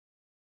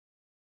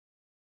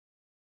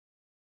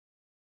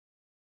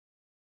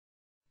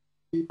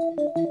Standing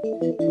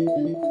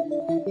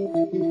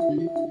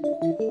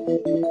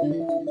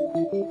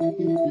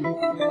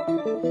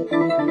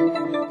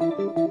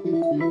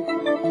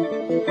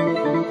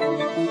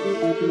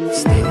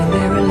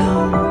there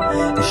alone,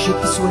 the ship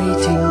is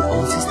waiting,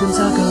 all systems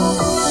are go.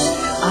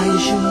 Are you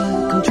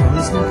sure? Control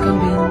is not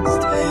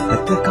convinced,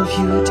 but the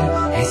computer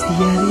has the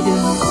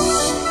evidence.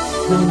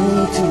 No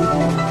need to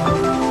worry,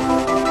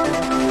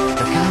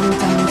 the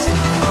countdown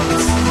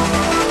starts.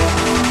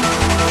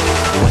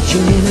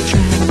 Watching in a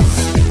trance,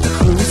 the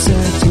crew is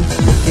certain,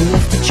 nothing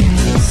left to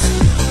chance.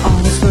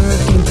 All is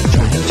working,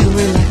 trying to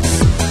relax.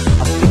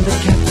 Up in the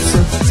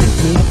capsule, send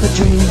me up a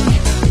drink.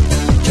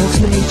 Jokes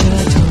Major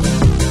Tom,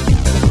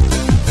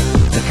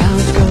 the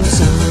count goes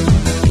on.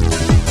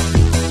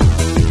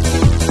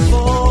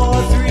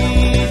 4,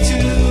 3,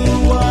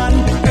 2, 1.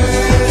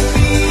 Earth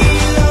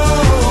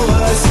below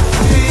us,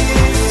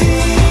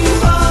 drifting,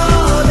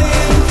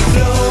 falling,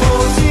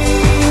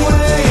 floating,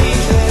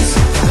 weightless,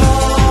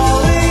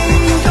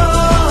 calling,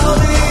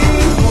 calling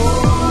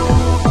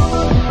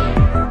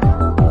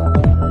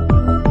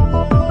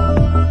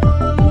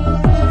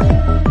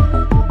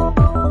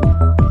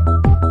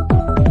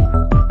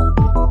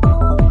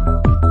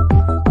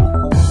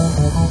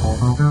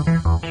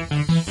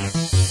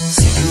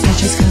Second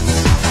patch is cut,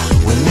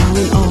 we're now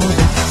in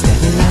order.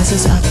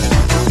 Stabilizers up,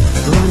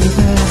 running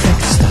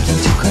perfect, starting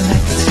to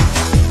collect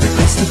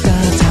requested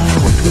data.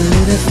 What will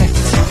it affect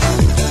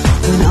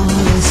when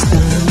all is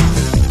done?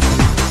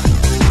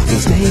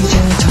 Things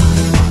Major Tom,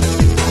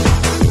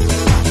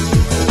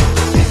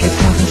 back at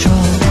ground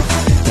control.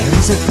 There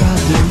is a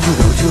problem,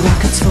 go to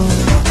rockets full.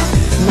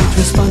 Not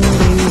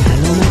responding,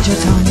 hello Major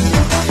Tom.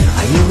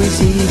 Are you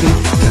receiving?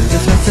 Turn the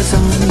thrusters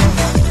on.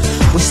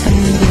 We're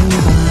standing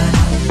by.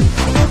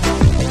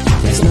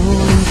 There's no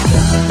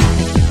reply.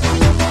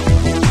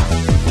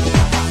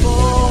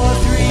 4,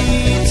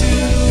 3,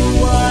 2,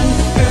 1.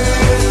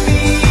 Earth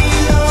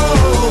below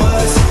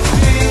us,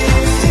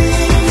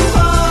 drifting,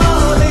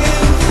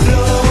 falling,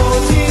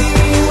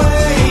 floating,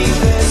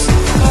 weightless,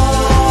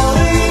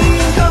 calling,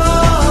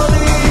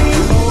 calling.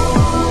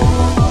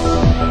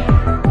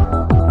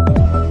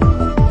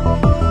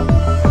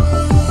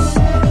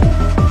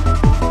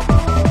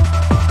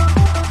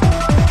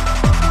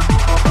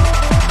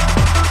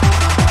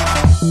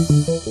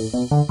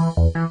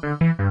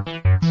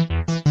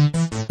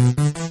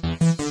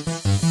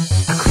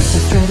 Across the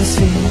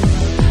stratosphere,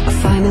 a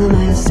final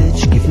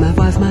message. Give my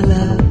wife my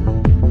love,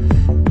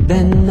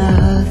 then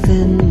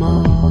nothing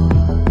more.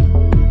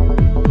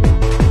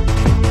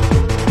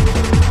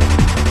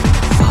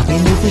 Far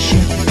beneath the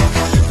ship,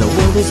 the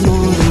world is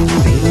mourning.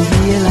 They will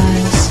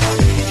realize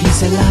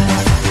he's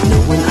alive. No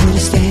one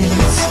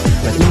understands,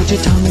 but Major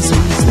Tom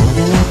sees now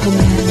the light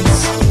commands.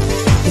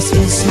 This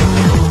is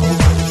my home.